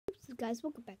guys,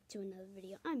 welcome back to another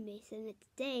video. I'm Mason, and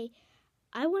today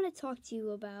I want to talk to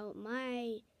you about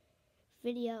my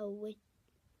video, with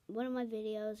one of my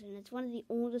videos, and it's one of the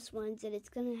oldest ones, and it's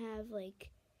gonna have like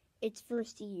its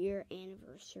first year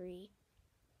anniversary.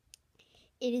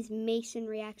 It is Mason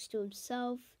Reacts to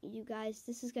Himself. You guys,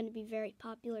 this is gonna be very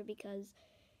popular because,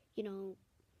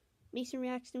 Mason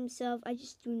Reacts to Himself. I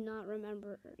just do not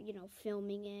remember,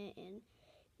 filming it and,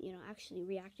 actually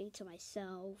reacting to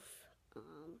myself.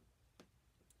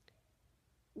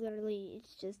 Literally,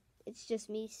 it's just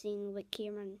me seeing what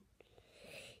Cameron,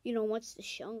 wants to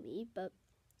show me. But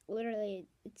literally,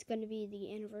 it's going to be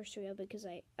the anniversary of it because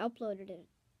I uploaded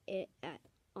it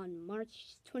on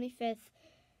March 25th,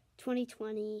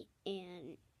 2020,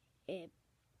 and it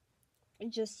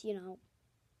just,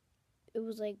 it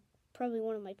was like probably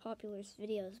one of my popularest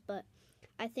videos. But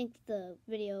I think the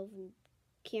video of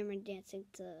Cameron dancing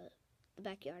to the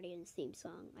Backyardigans theme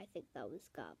song, I think that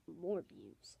got more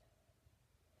views.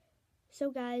 So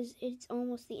guys, it's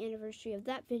almost the anniversary of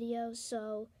that video,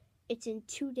 so it's in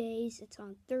 2 days. It's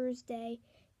on Thursday,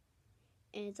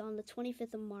 and it's on the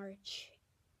 25th of March.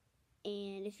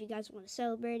 And if you guys want to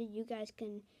celebrate it, you guys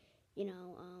can,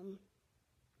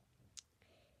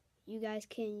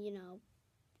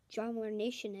 Drummer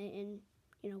Nation it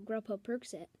and, Grubhub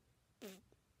Perks it.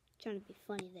 Trying to be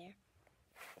funny there.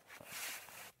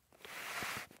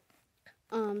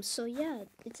 So yeah,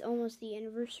 it's almost the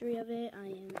anniversary of it. I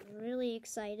am really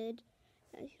excited.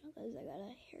 As you know, guys, I got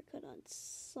a haircut on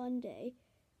Sunday,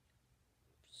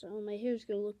 so my hair's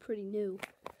gonna look pretty new.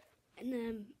 And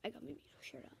then I got my beautiful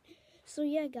shirt on. So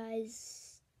yeah,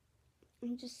 guys,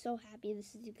 I'm just so happy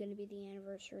this is gonna be the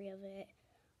anniversary of it.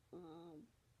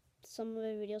 Some of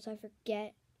my videos I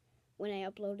forget when I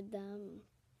uploaded them,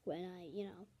 when I,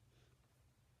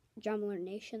 Drummer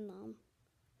Nation them.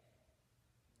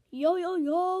 Yo,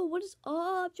 what is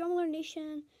up, Drummer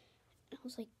Nation? And I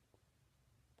was like,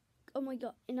 oh my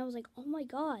god. And I was like, oh my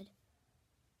god.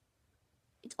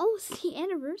 It's almost the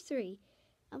anniversary.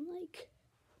 I'm like,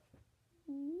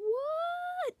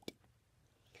 what?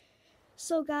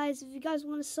 So guys, if you guys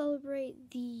want to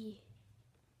celebrate the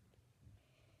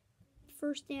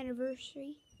first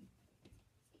anniversary